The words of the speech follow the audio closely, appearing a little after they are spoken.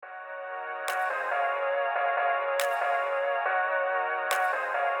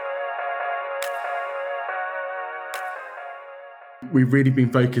We've really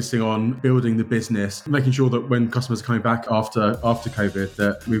been focusing on building the business, making sure that when customers are coming back after COVID,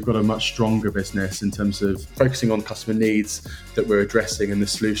 that we've got a much stronger business in terms of focusing on customer needs that we're addressing and the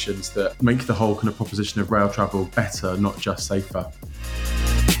solutions that make the whole kind of proposition of rail travel better, not just safer.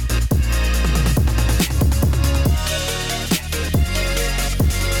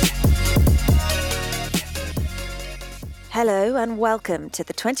 Hello and welcome to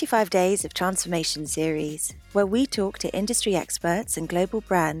the 25 Days of Transformation series, where we talk to industry experts and global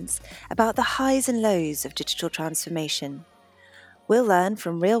brands about the highs and lows of digital transformation. We'll learn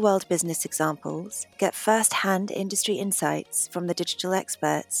from real-world business examples, get first-hand industry insights from the digital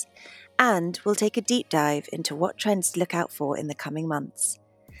experts, and we'll take a deep dive into what trends to look out for in the coming months.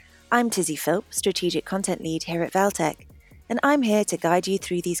 I'm Tizzy Philp, Strategic Content Lead here at Valtech, and I'm here to guide you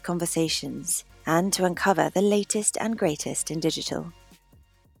through these conversations and to uncover the latest and greatest in digital.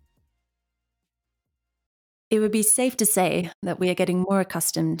 It would be safe to say that we are getting more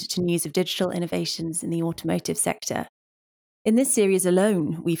accustomed to news of digital innovations in the automotive sector. In this series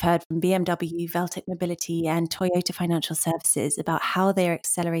alone, we've heard from BMW, Valtech Mobility, and Toyota Financial Services about how they are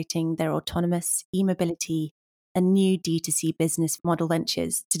accelerating their autonomous e-mobility and new D2C business model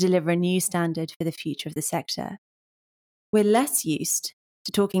ventures to deliver a new standard for the future of the sector. We're less used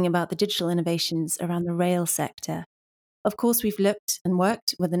to talking about the digital innovations around the rail sector. Of course, we've looked and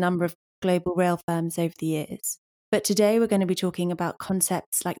worked with a number of global rail firms over the years. But today we're going to be talking about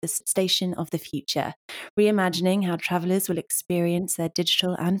concepts like the station of the future, reimagining how travellers will experience their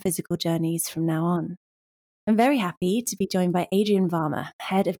digital and physical journeys from now on. I'm very happy to be joined by Adrian Varma,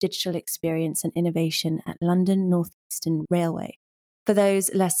 Head of Digital Experience and Innovation at London North Eastern Railway. For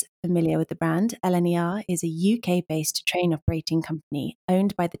those less familiar with the brand, LNER is a UK-based train operating company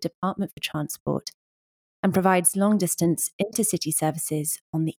owned by the Department for Transport and provides long-distance intercity services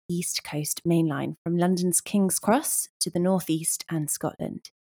on the East Coast Main Line from London's King's Cross to the North East and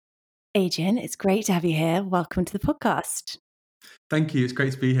Scotland. Adrian, it's great to have you here. Welcome to the podcast. Thank you. It's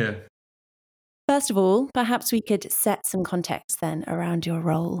great to be here. First of all, perhaps we could set some context then around your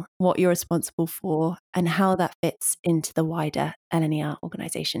role, what you're responsible for, and how that fits into the wider LNER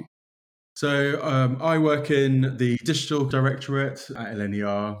organisation. So I work in the digital directorate at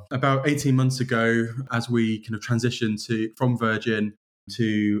LNER. About 18 months ago, as we kind of transitioned from Virgin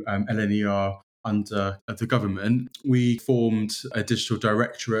to LNER under the government, we formed a digital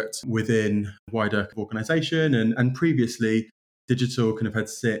directorate within a wider organisation. And previously, digital kind of had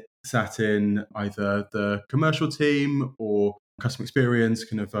sat in either the commercial team or customer experience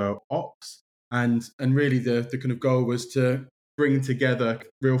kind of ops. And really the kind of goal was to bring together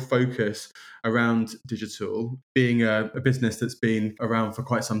real focus around digital, being a business that's been around for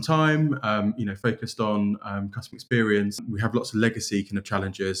quite some time, focused on customer experience. We have lots of legacy kind of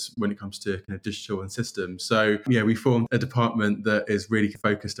challenges when it comes to kind of digital and systems. So we formed a department that is really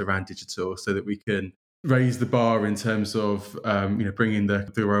focused around digital so that we can raise the bar in terms of bringing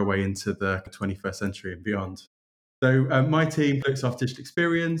the railway into the 21st century and beyond. So my team looks after digital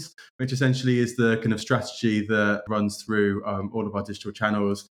experience, which essentially is the kind of strategy that runs through all of our digital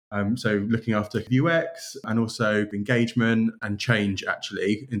channels. So looking after UX and also engagement and change,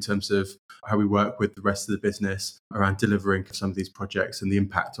 actually, in terms of how we work with the rest of the business around delivering some of these projects and the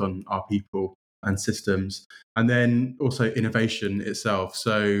impact on our people and systems. And then also innovation itself.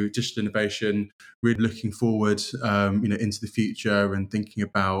 So digital innovation, really looking forward into the future and thinking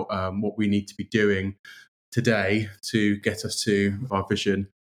about what we need to be doing today to get us to our vision,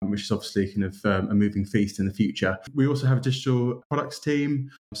 which is obviously kind of a moving feast in the future. We also have a digital products team.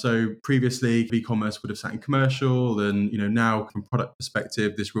 So previously, e-commerce would have sat in commercial, and now from a product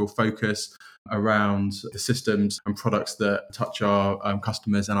perspective, this real focus around the systems and products that touch our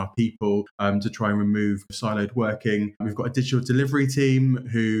customers and our people to try and remove siloed working. We've got a digital delivery team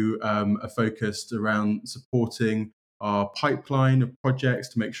who are focused around supporting our pipeline of projects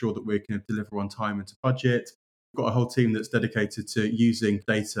to make sure that we can deliver on time and to budget. We've got a whole team that's dedicated to using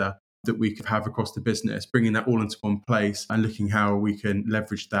data that we could have across the business, bringing that all into one place and looking how we can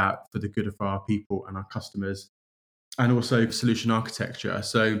leverage that for the good of our people and our customers. And also solution architecture.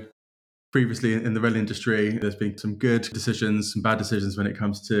 So previously in the rail industry, there's been some good decisions, some bad decisions when it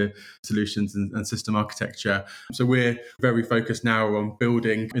comes to solutions and system architecture. So we're very focused now on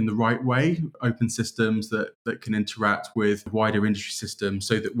building in the right way, open systems that can interact with wider industry systems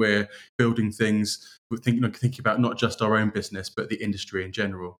so that we're building things, thinking about not just our own business, but the industry in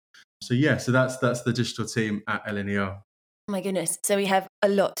general. So that's the digital team at LNER. Oh my goodness. So we have a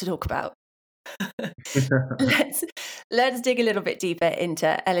lot to talk about. Let's dig a little bit deeper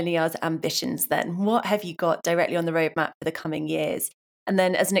into LNER's ambitions then. What have you got directly on the roadmap for the coming years? And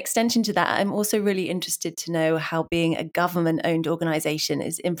then as an extension to that, I'm also really interested to know how being a government-owned organisation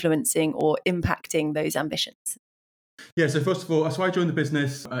is influencing or impacting those ambitions. Yeah, so first of all, so I joined the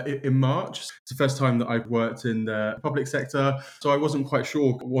business in March. It's the first time that I've worked in the public sector, so I wasn't quite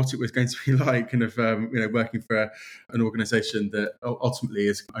sure what it was going to be like, kind of, working for an organisation that ultimately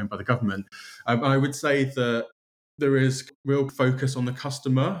is owned by the government. I would say that there is real focus on the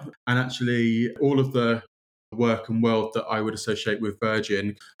customer, and actually all of the work and world that I would associate with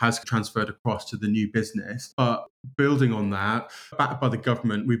Virgin has transferred across to the new business. But building on that, backed by the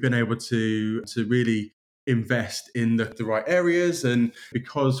government, we've been able to really invest in the right areas, and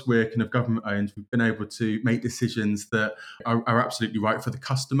because we're kind of government owned, we've been able to make decisions that are absolutely right for the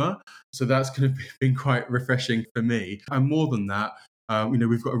customer. So that's kind of been quite refreshing for me. And more than that,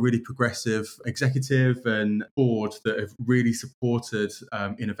 we've got a really progressive executive and board that have really supported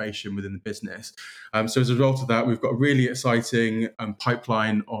innovation within the business. So as a result of that, we've got a really exciting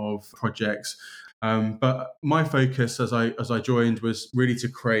pipeline of projects. But my focus as I joined was really to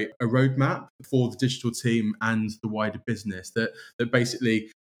create a roadmap for the digital team and the wider business that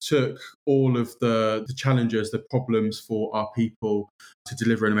basically took all of the challenges, the problems for our people to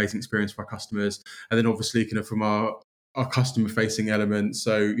deliver an amazing experience for our customers, and then obviously kind of from our customer facing elements.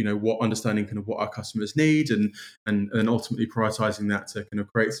 So, what understanding kind of what our customers need, and then ultimately prioritizing that to kind of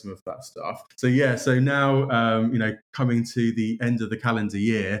create some of that stuff. So yeah, so now, coming to the end of the calendar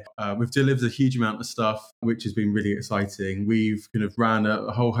year, we've delivered a huge amount of stuff, which has been really exciting. We've kind of ran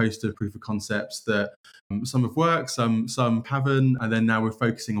a whole host of proof of concepts that some have worked, some haven't, and then now we're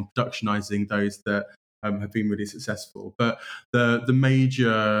focusing on productionizing those that have been really successful. But the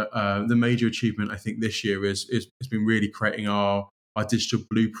major achievement I think this year has been really creating our digital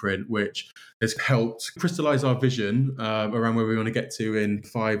blueprint, which has helped crystallize our vision around where we want to get to in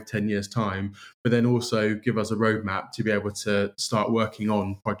 5-10 years time, but then also give us a roadmap to be able to start working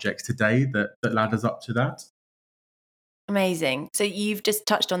on projects today that lad us up to that. Amazing. So you've just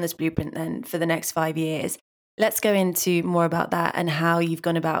touched on this blueprint then for the next 5 years. Let's go into more about that and how you've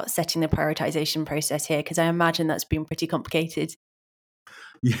gone about setting the prioritization process here, because I imagine that's been pretty complicated.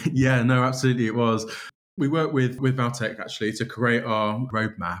 Yeah, no, absolutely it was. We worked with Valtech actually to create our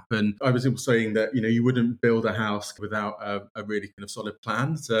roadmap, and I was saying that you wouldn't build a house without a really kind of solid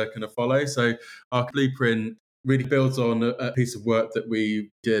plan to kind of follow. So our blueprint really builds on a piece of work that we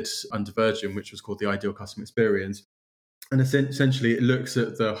did under Virgin, which was called the Ideal Customer Experience. And essentially, it looks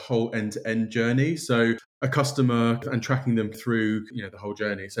at the whole end-to-end journey. So a customer and tracking them through, the whole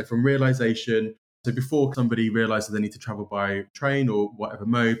journey. So from realization, so before somebody realizes they need to travel by train or whatever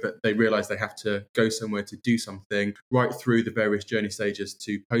mode, but they realize they have to go somewhere to do something, right through the various journey stages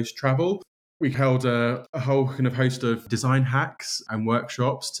to post-travel. We held a whole kind of host of design hacks and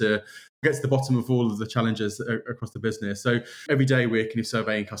workshops to get to the bottom of all of the challenges across the business. So every day we're kind of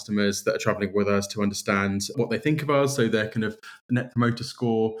surveying customers that are traveling with us to understand what they think of us, so their kind of net promoter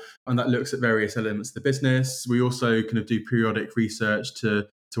score, and that looks at various elements of the business. We also kind of do periodic research to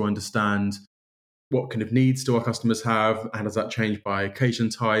understand what kind of needs do our customers have? How does that change by occasion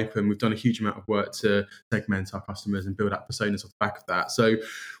type? And we've done a huge amount of work to segment our customers and build out personas off the back of that. So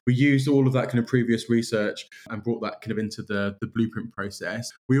we used all of that kind of previous research and brought that kind of into the blueprint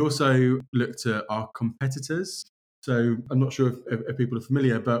process. We also looked at our competitors. So I'm not sure if people are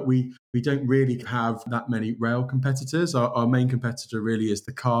familiar, but we don't really have that many rail competitors. Our main competitor really is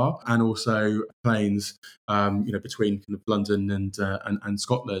the car and also planes, between kind of London and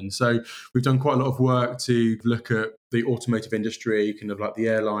Scotland. So we've done quite a lot of work to look at the automotive industry, kind of like the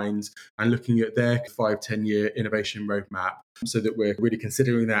airlines, and looking at their 5-10 year innovation roadmap, so that we're really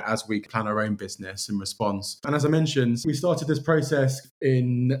considering that as we plan our own business in response. And as I mentioned, we started this process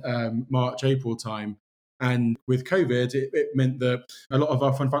in March, April time. And with COVID, it meant that a lot of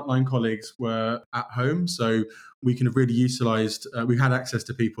our frontline colleagues were at home. So we kind of really utilised, we had access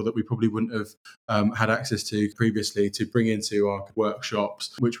to people that we probably wouldn't have had access to previously to bring into our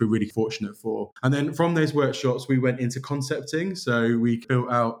workshops, which we're really fortunate for. And then from those workshops, we went into concepting. So we built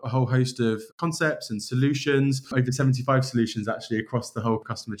out a whole host of concepts and solutions, over 75 solutions actually across the whole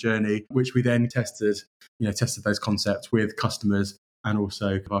customer journey, which we then tested those concepts with customers and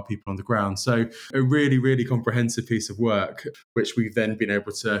also our people on the ground. So a really, really comprehensive piece of work, which we've then been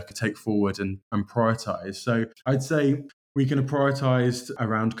able to take forward and prioritise. So I'd say we can have prioritised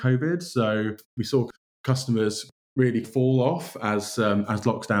around COVID. So we saw customers really fall off as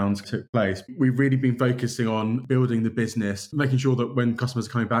lockdowns took place. We've really been focusing on building the business, making sure that when customers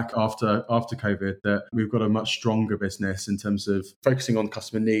are coming back after COVID, that we've got a much stronger business in terms of focusing on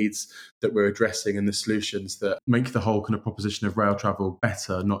customer needs that we're addressing and the solutions that make the whole kind of proposition of rail travel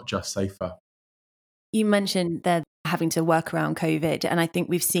better, not just safer. You mentioned there having to work around COVID. And I think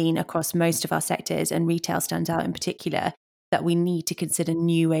we've seen across most of our sectors, and retail stands out in particular, that we need to consider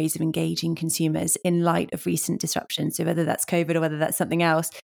new ways of engaging consumers in light of recent disruptions. So whether that's COVID or whether that's something else,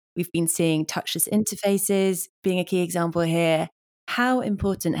 we've been seeing touchless interfaces being a key example here. How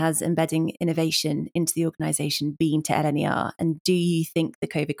important has embedding innovation into the organisation been to LNER? And do you think the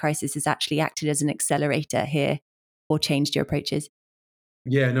COVID crisis has actually acted as an accelerator here or changed your approaches?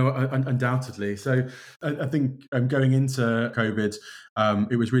 Yeah, no, undoubtedly. So I think going into COVID,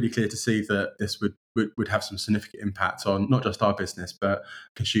 it was really clear to see that this would have some significant impact on not just our business, but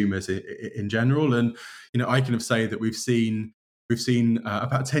consumers in general. And, I can say that we've seen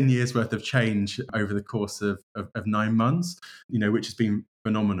about 10 years worth of change over the course of 9 months, which has been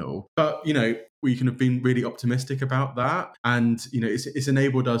phenomenal. But, we have been really optimistic about that. And, it's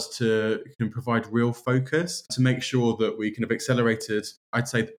enabled us to provide real focus to make sure that we have accelerated, I'd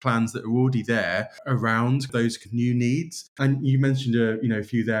say, the plans that are already there around those new needs. And you mentioned, a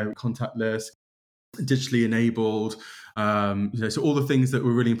few there, contactless, digitally enabled, so all the things that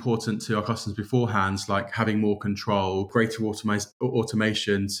were really important to our customers beforehand, like having more control, greater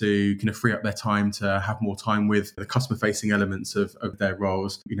automation to free up their time to have more time with the customer facing elements of their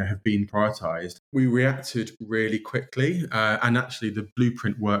roles, have been prioritized. We reacted really quickly, and actually the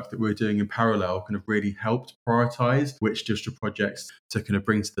blueprint work that we're doing in parallel really helped prioritize which digital projects to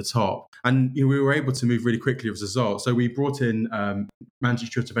bring to the top. And we were able to move really quickly as a result. So we brought in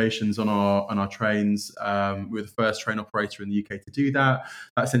mandatory reservations on our trains. We were the first train operator in the UK to do that.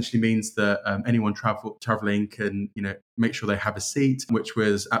 That essentially means that anyone traveling can, make sure they have a seat, which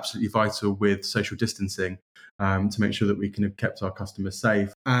was absolutely vital with social distancing, to make sure that we have kept our customers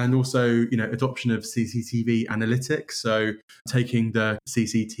safe. And also, adoption of CCTV analytics. So taking the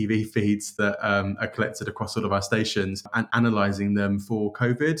CCTV feeds that are collected across all of our stations and analysing them for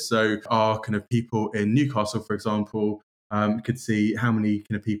COVID. So our people in Newcastle, for example, could see how many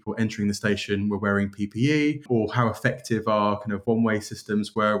people entering the station were wearing PPE, or how effective our one-way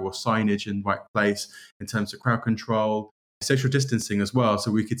systems were, or signage in the right place in terms of crowd control. Social distancing as well. So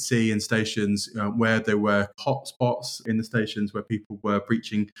we could see in stations where there were hot spots in the stations where people were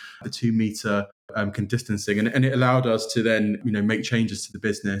breaching the 2-meter distancing. And it allowed us to then make changes to the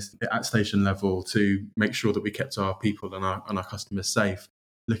business at station level to make sure that we kept our people and our customers safe.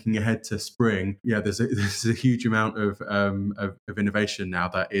 Looking ahead to spring, there's a huge amount of innovation now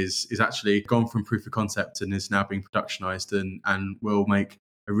that is actually gone from proof of concept and is now being productionized and will make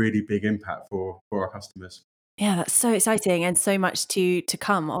a really big impact for our customers. Yeah, that's so exciting, and so much to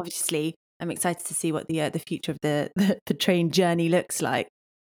come. Obviously, I'm excited to see what the future of the train journey looks like.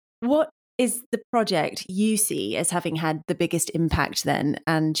 What is the project you see as having had the biggest impact then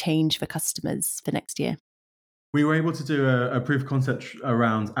and change for customers for next year? We were able to do a proof of concept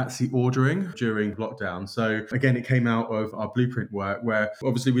around at-seat ordering during lockdown. So again, it came out of our blueprint work, where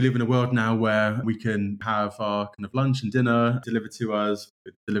obviously we live in a world now where we can have our lunch and dinner delivered to us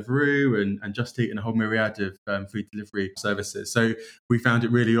with Deliveroo and Just Eat and a whole myriad of food delivery services. So we found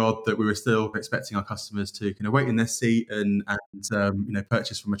it really odd that we were still expecting our customers to wait in their seat and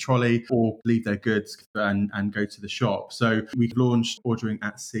purchase from a trolley or leave their goods and go to the shop. So we launched ordering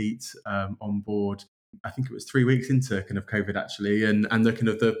at seat on board. I think it was 3 weeks into COVID actually, and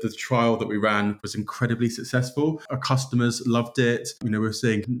the trial that we ran was incredibly successful. Our customers loved it. We're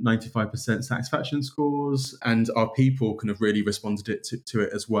seeing 95% satisfaction scores, and our people really responded to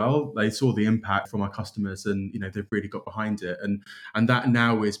it as well. They saw the impact from our customers, and they've really got behind it, and that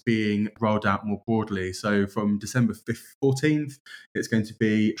now is being rolled out more broadly. So from December 14th, it's going to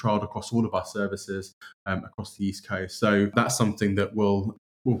be trialled across all of our services across the East Coast. So that's something that will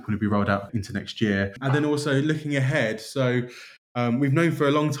be rolled out into next year. And then also looking ahead, so we've known for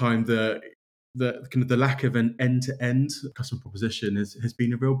a long time that the lack of an end-to-end customer proposition has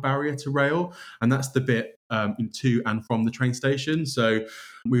been a real barrier to rail, and that's the bit to and from the train station. So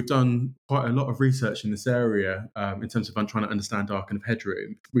we've done quite a lot of research in this area in terms of trying to understand our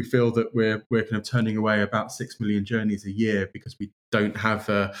headroom. We feel that we're turning away about 6 million journeys a year because we don't have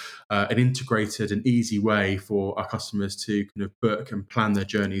an integrated and easy way for our customers to book and plan their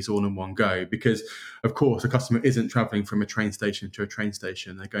journeys all in one go. Because, of course, a customer isn't travelling from a train station to a train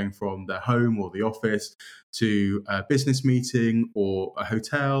station. They're going from their home or the office to a business meeting or a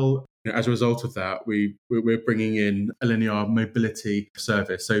hotel. As a result of that, we're bringing in a linear mobility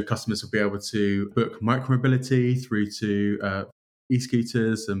service. So customers will be able to book micromobility through to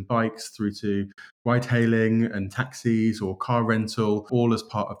e-scooters and bikes, through to ride-hailing and taxis or car rental, all as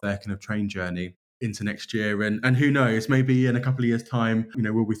part of their train journey into next year. And who knows, maybe in a couple of years' time,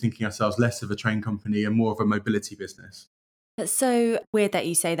 we'll be thinking ourselves less of a train company and more of a mobility business. That's so weird that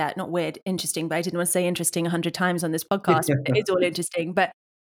you say that. Not weird, interesting, but I didn't want to say interesting 100 times on this podcast. But it is all interesting. But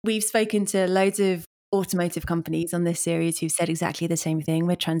we've spoken to loads of automotive companies on this series who've said exactly the same thing.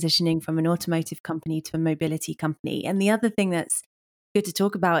 We're transitioning from an automotive company to a mobility company. And the other thing that's good to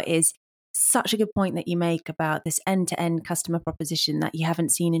talk about is such a good point that you make about this end-to-end customer proposition that you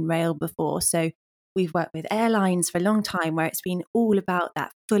haven't seen in rail before. So we've worked with airlines for a long time where it's been all about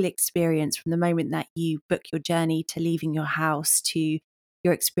that full experience from the moment that you book your journey to leaving your house, to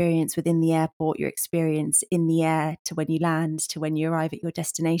your experience within the airport, your experience in the air, to when you land, to when you arrive at your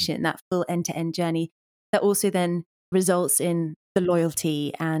destination, that full end-to-end journey that also then results in the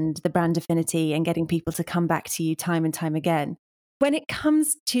loyalty and the brand affinity and getting people to come back to you time and time again. When it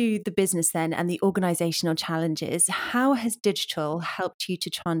comes to the business then and the organizational challenges, how has digital helped you to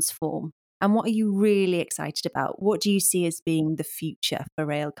transform? And what are you really excited about? What do you see as being the future for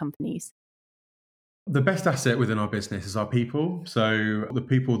rail companies? The best asset within our business is our people. So the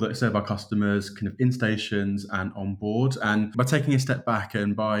people that serve our customers kind of in stations and on board. And by taking a step back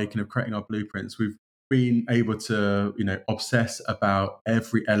and by kind of creating our blueprints, we've been able to, obsess about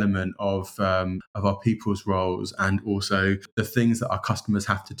every element of our people's roles and also the things that our customers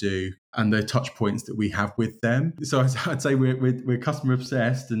have to do and the touch points that we have with them. So I'd say we're customer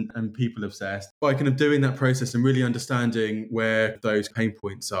obsessed and people obsessed. By kind of doing that process and really understanding where those pain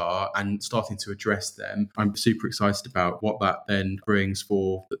points are and starting to address them, I'm super excited about what that then brings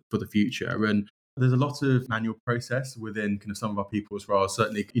for the future. And there's a lot of manual process within kind of some of our people's roles,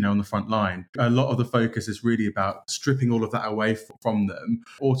 certainly, on the front line. A lot of the focus is really about stripping all of that away from them,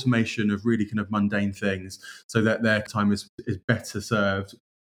 automation of really kind of mundane things so that their time is better served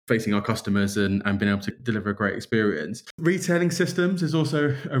facing our customers and being able to deliver a great experience. Retailing systems is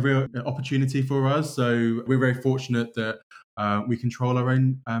also a real opportunity for us. So we're very fortunate that we control our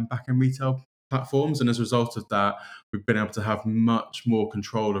own back-end retail platforms. And as a result of that, we've been able to have much more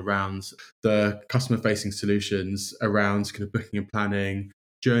control around the customer-facing solutions, around kind of booking and planning,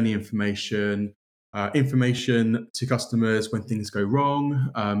 journey information to customers when things go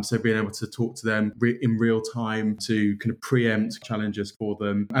wrong. So being able to talk to them in real time to kind of preempt challenges for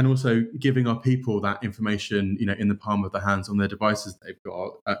them, and also giving our people that information, in the palm of their hands on their devices that they've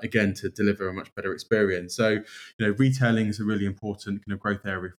got, again, to deliver a much better experience. So, retailing is a really important kind of growth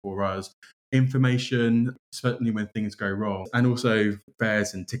area for us. Information, certainly when things go wrong, and also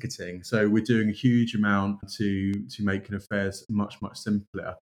fares and ticketing. So we're doing a huge amount to make kind of fares much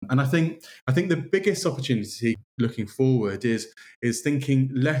simpler. And I think the biggest opportunity looking forward is thinking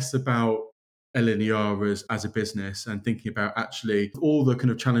less about LNER as a business and thinking about actually all the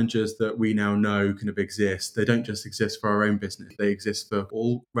kind of challenges that we now know kind of exist. They don't just exist for our own business, they exist for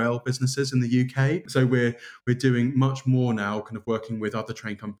all rail businesses in the UK. So we're doing much more now, kind of working with other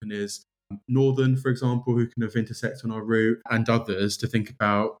train companies, Northern, for example, who kind of intersect on our route, and others, to think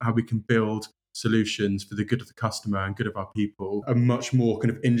about how we can build solutions for the good of the customer and good of our people, are much more kind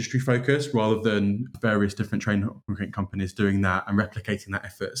of industry focused rather than various different train companies doing that and replicating that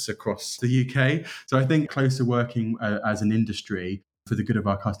efforts across the UK. So I think closer working as an industry for the good of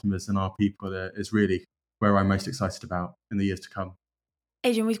our customers and our people is really where I'm most excited about in the years to come.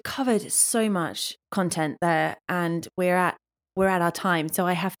 Adrian, we've covered so much content there and we're at our time. So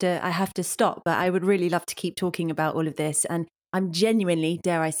I have to stop, but I would really love to keep talking about all of this. And I'm genuinely,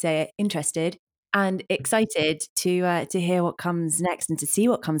 dare I say it, interested and excited to hear what comes next and to see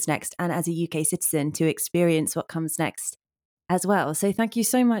what comes next. And as a UK citizen, to experience what comes next as well. So thank you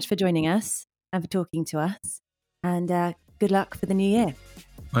so much for joining us and for talking to us. And good luck for the new year.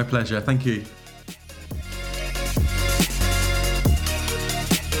 My pleasure. Thank you.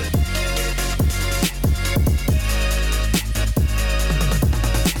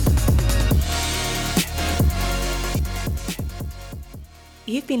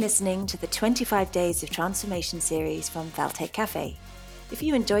 You've been listening to the 25 Days of Transformation series from Valtech Cafe. If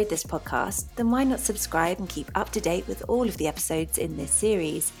you enjoyed this podcast, then why not subscribe and keep up to date with all of the episodes in this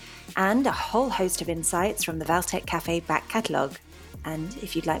series and a whole host of insights from the Valtech Cafe back catalogue. And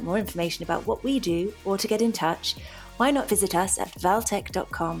if you'd like more information about what we do or to get in touch, why not visit us at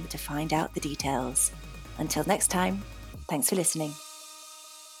valtech.com to find out the details. Until next time, thanks for listening.